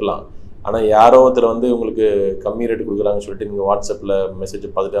கூட இருக்கலாம். ஆனால் யாரோ ஒருத்தர் வந்து உங்களுக்கு கம்மி ரேட்டு கொடுக்குறாங்கன்னு சொல்லிட்டு நீங்கள் வாட்ஸ்அப்பில் மெசேஜ்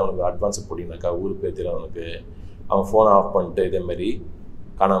பார்த்துட்டு அவனுக்கு அட்வான்ஸ் போட்டிங்கனாக்கா ஊருக்கு பேர் தெரியாதவனுக்கு அவன் ஃபோனை ஆஃப் பண்ணிட்டு இதேமாரி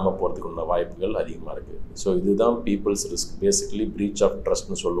காணாமல் போகிறதுக்கு உள்ள வாய்ப்புகள் அதிகமாக இருக்குது. ஸோ இதுதான் peoples risk. Basically preach of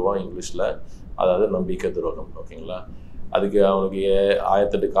ட்ரஸ்ட்னு சொல்லுவோம் இங்கிலீஷில். அதாவது நம்பிக்கை துரோகம். ஓகேங்களா? அதுக்கு அவனுக்கு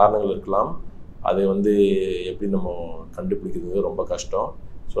 1008 காரணங்கள் இருக்கலாம். அதை வந்து எப்படி நம்ம கண்டுபிடிக்கிறது ரொம்ப கஷ்டம்.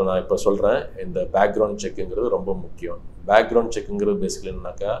 ஸோ நான் இப்போ சொல்கிறேன், இந்த பேக்ரவுண்ட் செக்குங்கிறது ரொம்ப முக்கியம். பேக்ரவுண்ட் செக்குங்கிறது பேசிக்கலி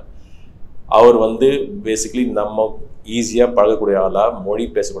என்னன்னாக்கா, அவர் வந்து பேசிக்கலி நம்ம ஈஸியாக பழகக்கூடிய ஆளா, மொழி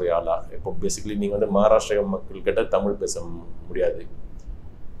பேசக்கூடிய ஆளா. இப்போ பேசிக்கலி நீங்கள் வந்து மகாராஷ்டிரா மக்கள்கிட்ட தமிழ் பேச முடியாது,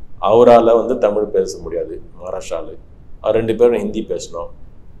 அவரால் வந்து தமிழ் பேச முடியாது. மகாராஷ்டிராவில் 2 பேரும் ஹிந்தி பேசணும்.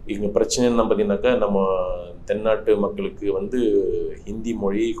 இங்கே பிரச்சனை என்ன பார்த்தீங்கன்னாக்கா, நம்ம தென்னாட்டு மக்களுக்கு வந்து ஹிந்தி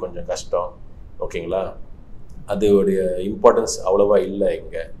மொழி கொஞ்சம் கஷ்டம். ஓகேங்களா? அதோடைய இம்பார்ட்டன்ஸ் அவ்வளோவா இல்லை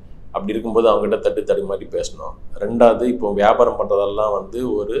இங்கே. அப்படி இருக்கும்போது அவங்ககிட்ட தட்டு மாதிரி பேசணும். 2வது, இப்போ வியாபாரம் பண்ணுறதெல்லாம் வந்து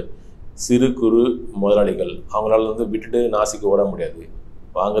ஒரு சிறு குறு முதலாளிகள். அவங்களால வந்து விட்டுட்டு நாசிக்கு ஓட முடியாது,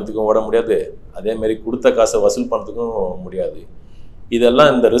 வாங்கிறதுக்கும் ஓட முடியாது, அதேமாரி கொடுத்த காசை வசூல் பண்ணுறதுக்கும் முடியாது.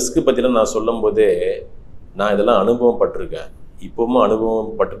 இதெல்லாம் இந்த ரிஸ்க்கு பற்றிலாம் நான் சொல்லும் போதே நான் இதெல்லாம் அனுபவம் பட்டிருக்கேன். இப்போவும்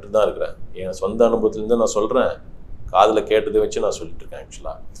அனுபவம் பட்டுட்டு தான் இருக்கிறேன். என் சொந்த அனுபவத்துலேருந்து நான் சொல்கிறேன், காதில் கேட்டதை வச்சு நான் சொல்லிட்டு இருக்கேன்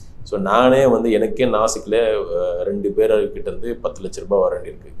ஆக்சுவலாக. ஸோ நானே வந்து எனக்கே நாசிக்கில் 2 பேர்கிட்டேருந்து 10 லட்ச ரூபாய் வர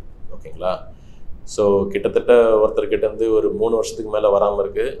வேண்டியிருக்கு. ஓகேங்களா? ஸோ கிட்டத்தட்ட ஒருத்தர்கிட்டேருந்து ஒரு 3 வருஷத்துக்கு மேலே வராமல்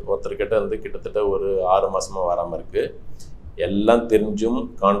இருக்குது, ஒருத்தர்கிட்ட வந்து கிட்டத்தட்ட ஒரு 6 மாதமாக வராமல் இருக்குது. எல்லாம் தெரிஞ்சும்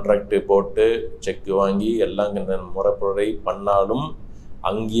கான்ட்ராக்டு போட்டு செக்கு வாங்கி எல்லாம் முறைப்படி பண்ணாலும்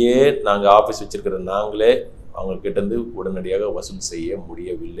அங்கேயே நாங்கள் ஆஃபீஸ் வச்சுருக்கிற நாங்களே அவங்கக்கிட்டேருந்து உடனடியாக வசூல் செய்ய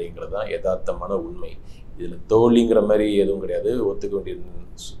முடியவில்லைங்கிறது தான் யதார்த்தமான உண்மை. இதில் தோல்விங்கிற மாதிரி எதுவும் கிடையாது. ஒத்துக்க வேண்டிய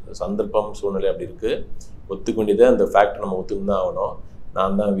சந்தர்ப்பம் சூழ்நிலை அப்படி இருக்குது. ஒத்துக்க வேண்டியதை அந்த ஃபேக்ட் நம்ம ஒத்துக்கு தான் ஆகணும்.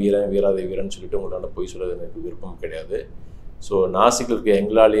 நான் தான் வீராதி வீரன் சொல்லிட்டு உங்களால் போய் சொல்கிறது எனக்கு விருப்பம் கிடையாது. ஸோ நாசிக்கில் இருக்க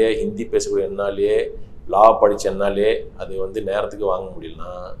எங்களாலேயே ஹிந்தி பேசக்கூடிய என்னாலேயே லா படித்த என்னாலே அது வந்து நேரத்துக்கு வாங்க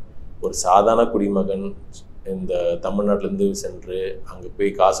முடியலன்னா, ஒரு சாதாரண குடிமகன் இந்த தமிழ்நாட்டிலேருந்து சென்று அங்கே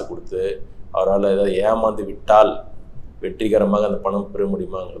போய் காசு கொடுத்து அவரால் ஏதாவது ஏமாந்து விட்டால் வெற்றிகரமாக அந்த பணம் பெற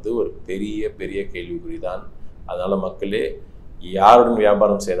முடியுமாங்கிறது ஒரு பெரிய கேள்விக்குறி தான். அதனால் மக்களே, யாருடன்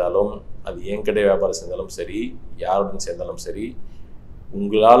வியாபாரம் செய்தாலும், அது என்கிட்ட வியாபாரம் செய்தாலும் சரி, யாருடன் சேர்ந்தாலும் சரி,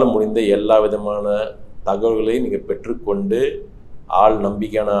 உங்களால் முடிந்த எல்லா விதமான தகவல்களையும் நீங்கள் பெற்றுக்கொண்டு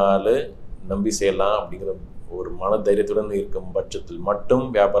நம்பிக்கையான ஆள் நம்பி செய்யலாம் அப்படிங்கிற ஒரு மன தைரியத்துடன் இருக்கும் பட்சத்தில் மட்டும்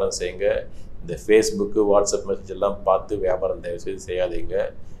வியாபாரம் செய்யுங்க. இந்த ஃபேஸ்புக்கு வாட்ஸ்அப் மெசேஜ் எல்லாம் பார்த்து வியாபாரம் தயவுசெய்து செய்யாதீங்க.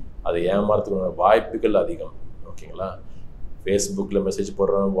 அதை ஏமாறதுக்கான வாய்ப்புகள் அதிகம். ஓகேங்களா? ஃபேஸ்புக்கில் மெசேஜ்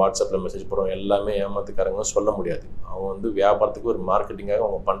போடுறோம், வாட்ஸ்அப்பில் மெசேஜ் போடுறோம், எல்லாமே ஏமாத்துக்காரங்க சொல்ல முடியாது. அவங்க வந்து வியாபாரத்துக்கு ஒரு மார்க்கெட்டிங்காக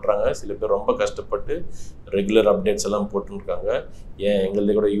அவங்க பண்ணுறாங்க. சில பேர் ரொம்ப கஷ்டப்பட்டு ரெகுலர் அப்டேட்ஸ் எல்லாம் போட்டுருக்காங்க.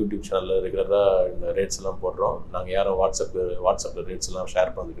 எங்களுதே கூட யூடியூப் சேனலில் ரெகுலராக இந்த ரேட்ஸ் எல்லாம் போடுறோம். நாங்கள் யாரும் வாட்ஸ்அப்பில் ரேட்ஸ் எல்லாம்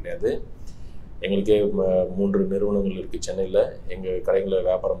ஷேர் பண்ணுறது கிடையாது. எங்களுக்கே 3 நிறுவனங்கள் இருக்குது சென்னையில். எங்கள் கடைகளை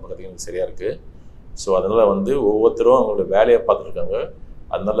வியாபாரம் பண்ணுறதுக்கு எங்களுக்கு சரியாக இருக்குது. ஸோ அதனால் வந்து ஒவ்வொருத்தரும் அவங்களோட வேலையை பார்த்துருக்காங்க.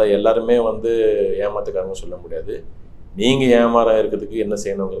 அதனால் எல்லாருமே வந்து ஏமாத்துக்காரங்க சொல்ல முடியாது. நீங்கள் ஏமாற இருக்கிறதுக்கு என்ன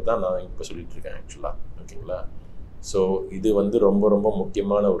செய்யணுங்கிறது தான் நான் இப்போ சொல்லிகிட்ருக்கேன் ஆக்சுவலாக. ஓகேங்களா? ஸோ இது வந்து ரொம்ப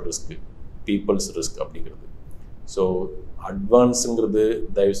முக்கியமான ஒரு ரிஸ்க்கு, பீப்புள்ஸ் ரிஸ்க் அப்படிங்கிறது. ஸோ அட்வான்ஸுங்கிறது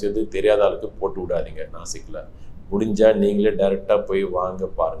தயவுசெய்து தெரியாத ஆளுக்கு போட்டு விடாதீங்க நாசிக்கில். முடிஞ்சால் நீங்களே டைரெக்டாக போய்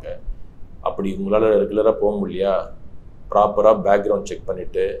வாங்க பாருங்கள். அப்படி உங்களால் ரெகுலராக போக முடியலையா, ப்ராப்பராக பேக்ரவுண்ட் செக்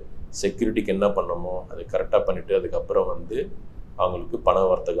பண்ணிவிட்டு செக்யூரிட்டிக்கு என்ன பண்ணணுமோ அதை கரெக்டாக பண்ணிவிட்டு அதுக்கப்புறம் வந்து அவங்களுக்கு பண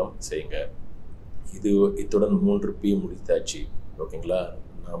வர்த்தகம் செய்யுங்க. இத்துடன் 3P முடித்தாச்சு. ஓகேங்களா?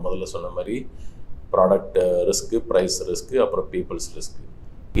 நான் முதல்ல சொன்ன மாதிரி ப்ராடக்ட் ரிஸ்க்கு, ப்ரைஸ் ரிஸ்க்கு, அப்புறம் பீப்புள்ஸ் ரிஸ்க்கு.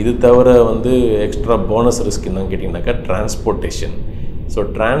 இது தவிர வந்து எக்ஸ்ட்ரா போனஸ் ரிஸ்க் என்னன்னு கேட்டிங்கனாக்கா டிரான்ஸ்போர்ட்டேஷன். ஸோ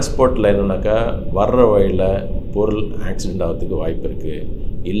டிரான்ஸ்போர்ட்டில் என்னென்னாக்கா வர்ற வழியில் பொருள் ஆக்சிடெண்ட் ஆகிறதுக்கு வாய்ப்பு இருக்குது,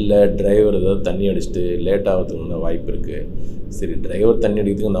 இல்லை டிரைவர் ஏதாவது தண்ணி அடிச்சுட்டு லேட் ஆகிறதுக்கு வாய்ப்பு இருக்குது. சரி, டிரைவர் தண்ணி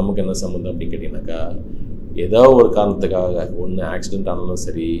அடிக்கிறதுக்கு நமக்கு என்ன சம்மந்தம் அப்படின்னு கேட்டிங்கனாக்கா, ஏதோ ஒரு காரணத்துக்காக ஒன்று ஆக்சிடெண்ட் ஆனாலும்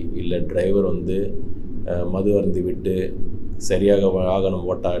சரி, இல்லை டிரைவர் வந்து மது அருந்தி விட்டு சரியாக வாகனம்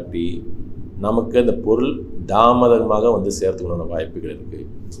ஓட்டாட்டி நமக்கு அந்த பொருள் தாமதமாக வந்து சேர்த்துக்கணும்னு வாய்ப்புகள் இருக்குது.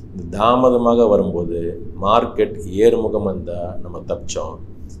 இந்த தாமதமாக வரும்போது மார்க்கெட் ஏறுமுகமாக இருந்தால் நம்ம தப்பிச்சோம்,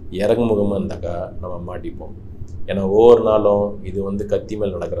 இறங்குமுகமாக இருந்தாக்கா நம்ம மாட்டிப்போம். ஏன்னா ஒவ்வொரு நாளும் இது வந்து கத்தி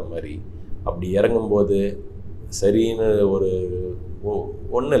மேல் நடக்கிற மாதிரி. அப்படி இறங்கும்போது சரின்னு ஒரு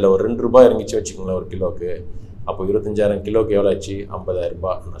ஒன்றும் இல்லை, ஒரு 2 ரூபாய் இறங்கிச்சு வச்சுக்கோங்களேன் ஒரு கிலோவுக்கு. அப்போ 25,000 கிலோவுக்கு எவ்வளோ ஆச்சு? 50,000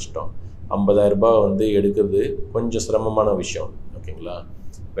 ரூபாய் நஷ்டம். 50,000 ரூபாய் வந்து எடுக்கிறது கொஞ்சம் சிரமமான விஷயம். ஓகேங்களா?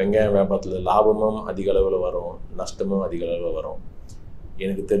 வெங்காயம் வியாபாரத்தில் லாபமும் அதிக அளவில் வரும், நஷ்டமும் அதிக அளவில் வரும்.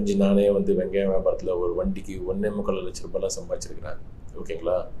 எனக்கு தெரிஞ்சு நானே வந்து வெங்காயம் வியாபாரத்தில் ஒரு வண்டிக்கு 1.25 லட்ச ரூபாய்லாம் சம்பாதிச்சிருக்கிறேன்.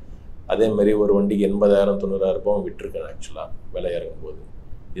 ஓகேங்களா? அதேமாதிரி ஒரு வண்டிக்கு 80,000 90,000 ரூபாயும் விட்டுருக்கேன் ஆக்சுவலாக விலை இறங்கும்போது.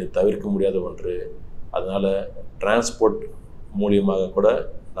 இது தவிர்க்க முடியாத ஒன்று. அதனால் டிரான்ஸ்போர்ட் மூலியமாக கூட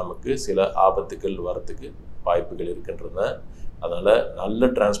நமக்கு சில ஆபத்துகள் வரத்துக்கு வாய்ப்புகள் இருக்கின்றன. அதனால் நல்ல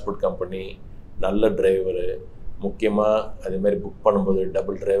டிரான்ஸ்போர்ட் கம்பெனி, நல்ல டிரைவரு, முக்கியமாக அதேமாதிரி புக் பண்ணும்போது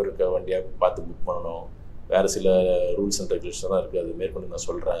டபுள் டிரைவருக்கு வண்டியாக பார்த்து புக் பண்ணணும். வேறு சில ரூல்ஸ் அண்ட் ரெகுலேஷன்லாம் இருக்குது, அது மேற்கொண்டு நான்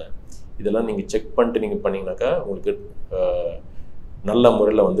சொல்கிறேன். இதெல்லாம் நீங்கள் செக் பண்ணிட்டு நீங்கள் பண்ணிங்கனாக்கா உங்களுக்கு நல்ல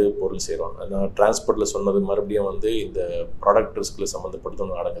முறையில் வந்து பொருள் சேரும். நான் டிரான்ஸ்போர்ட்டில் சொன்னது மறுபடியும் வந்து இந்த ப்ராடக்ட் ரிஸ்கில் சம்மந்தப்பட்டது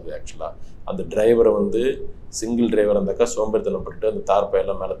ஒன்று அடங்குது ஆக்சுவலாக. அந்த டிரைவரை வந்து சிங்கிள் டிரைவர் இருந்தாக்கா சோம்பேறித்தனப்பட்டு அந்த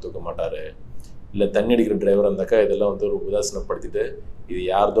தார்ப்பையெல்லாம் மேலே தூக்க மாட்டார். இல்லை தண்ணி அடிக்கிற டிரைவர் இருந்தாக்கா இதெல்லாம் வந்து ஒரு உதாசீனப்படுத்திட்டு இது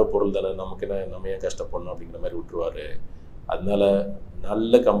யார்தோ பொருள் தானே, நமக்கு என்ன, நம்ம ஏன் கஷ்டப்படணும் அப்படிங்கிற மாதிரி விட்டுருவார். அதனால்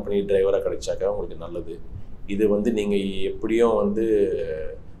நல்ல கம்பெனி டிரைவராக கிடைச்சாக்கா உங்களுக்கு நல்லது. இது வந்து நீங்கள் எப்படியும் வந்து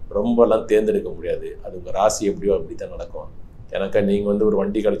ரொம்பலாம் தேர்ந்தெடுக்க முடியாது. அது உங்கள் ராசி எப்படியோ அப்படி தான் நடக்கும். எனக்கு நீங்கள் வந்து ஒரு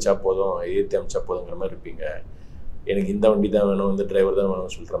வண்டி கிடைச்சா போதும், ஏற்றி அமைச்சா போதுங்கிற மாதிரி இருப்பீங்க. எனக்கு இந்த வண்டி தான் வேணும், இந்த டிரைவர் தான்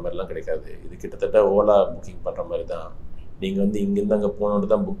வேணும்னு சொல்கிற மாதிரிலாம் கிடைக்காது. இது கிட்டத்தட்ட ஓலா புக்கிங் பண்ணுற மாதிரி தான். நீங்கள் வந்து இங்கேருந்து அங்கே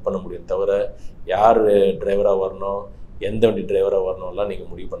போகணுன்னு தான் புக் பண்ண முடியும் தவிர யார் டிரைவராக வரணும், எந்த வண்டி டிரைவராக வரணும்லாம்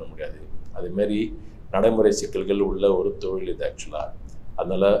நீங்கள் முடிவு பண்ண முடியாது. அதுமாரி நடைமுறை சிக்கல்கள் உள்ள ஒரு தொழில் இது ஆக்சுவலாக.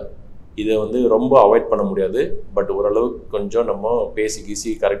 அதனால் இதை வந்து ரொம்ப அவாய்ட் பண்ண முடியாது. பட் ஓரளவுக்கு கொஞ்சம் நம்ம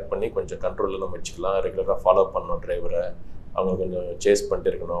பேசி கரெக்ட் பண்ணி கொஞ்சம் கண்ட்ரோலில் நம்ம வச்சுக்கலாம். ரெகுலராக ஃபாலோ பண்ணணும் டிரைவரை, அவங்க கொஞ்சம் சேஸ் பண்ணிட்டு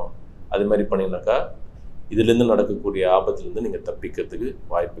இருக்கணும். அது மாதிரி பண்ணிங்கனாக்கா இதிலேருந்து நடக்கக்கூடிய ஆபத்துலேருந்து நீங்கள் தப்பிக்கிறதுக்கு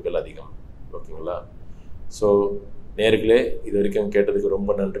வாய்ப்புகள் அதிகம். ஓகேங்களா? ஸோ நேர்களே, இது வரைக்கும் கேட்டதுக்கு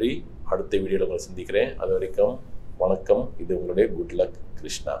ரொம்ப நன்றி. அடுத்த வீடியோவில் உங்களை சந்திக்கிறேன். அது வரைக்கும் வணக்கம். இது உங்களுடைய குட் லக்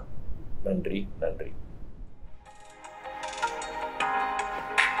கிருஷ்ணா. நன்றி.